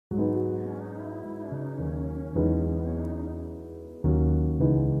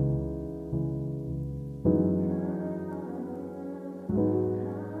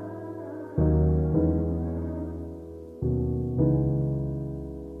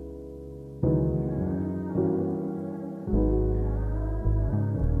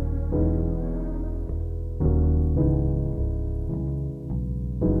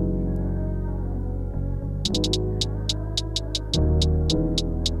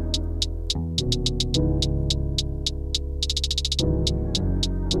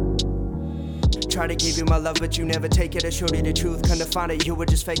try to give you my love, but you never take it. I showed you the truth, couldn't find it, you were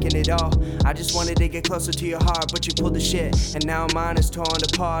just faking it all. I just wanted to get closer to your heart, but you pulled the shit, and now mine is torn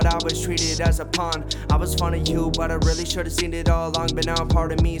apart. I was treated as a pawn. I was fond of you, but I really should've seen it all along. But now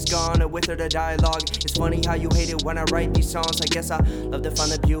part of me's gone, and with her the dialogue. It's funny how you hate it when I write these songs. I guess I love to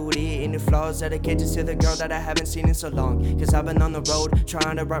find the beauty in the flaws, dedicated to the girl that I haven't seen in so long. Cause I've been on the road,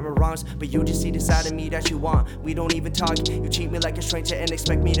 trying to right my wrongs, but you just see the side of me that you want. We don't even talk, you treat me like a stranger and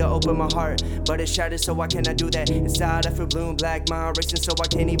expect me to open my heart, but it's shattered, so I cannot do that. Inside I feel blue and black, mind racing, so I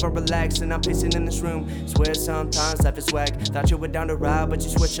can't even relax. And I'm pacing in this room, swear sometimes life is whack. Thought you were down to ride, but you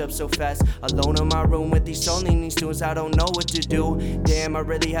switch up so fast. Alone in my room with these loneliness tunes, I don't know what to do. Damn, I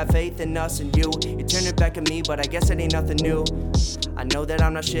really have faith in us and you. You turn it back at me, but I guess it ain't nothing new. I know that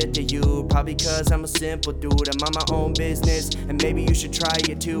I'm not shit to you, probably cause I'm a simple dude. I'm on my own business, and maybe you should try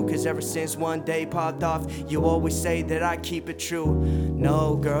it too. Cause ever since one day popped off, you always say that I keep it true.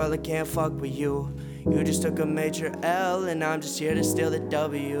 No girl, I can't fuck with you. You just took a major L, and I'm just here to steal the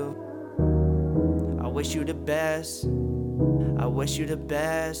W. I wish you the best, I wish you the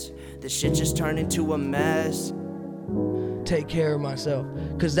best. This shit just turned into a mess. Take care of myself,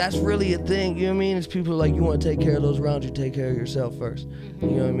 cause that's really a thing, you know what I mean? It's people like, you want to take care of those around you, take care of yourself first, you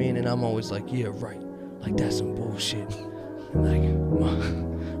know what I mean? And I'm always like, yeah, right, like that's some bullshit. Like,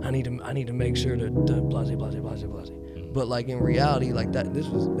 I need to make sure to blase, blase, blase, blase. But like in reality, like that, this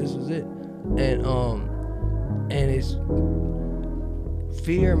was it, and it's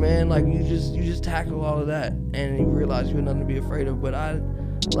fear, man. Like you just tackle all of that, and you realize you have nothing to be afraid of. But I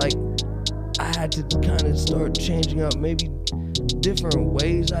had to kind of start changing up maybe different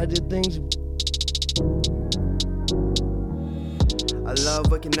ways I did things. I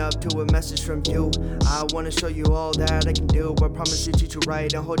love waking up to a message from you. I wanna show you all that I can do. I promise to treat you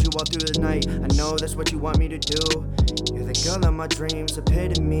right and hold you all through the night. I know that's what you want me to do. You're the girl of my dreams,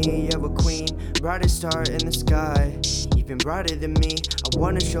 epitome of a queen, brightest star in the sky, even brighter than me. I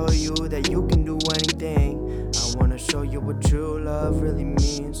wanna show you that you can do anything. I wanna show you what true love really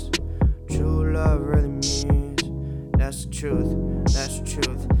means. True love really means. That's the truth, that's the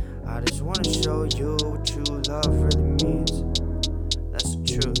truth. I just wanna show you what true love really means. That's the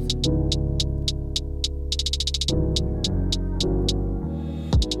truth.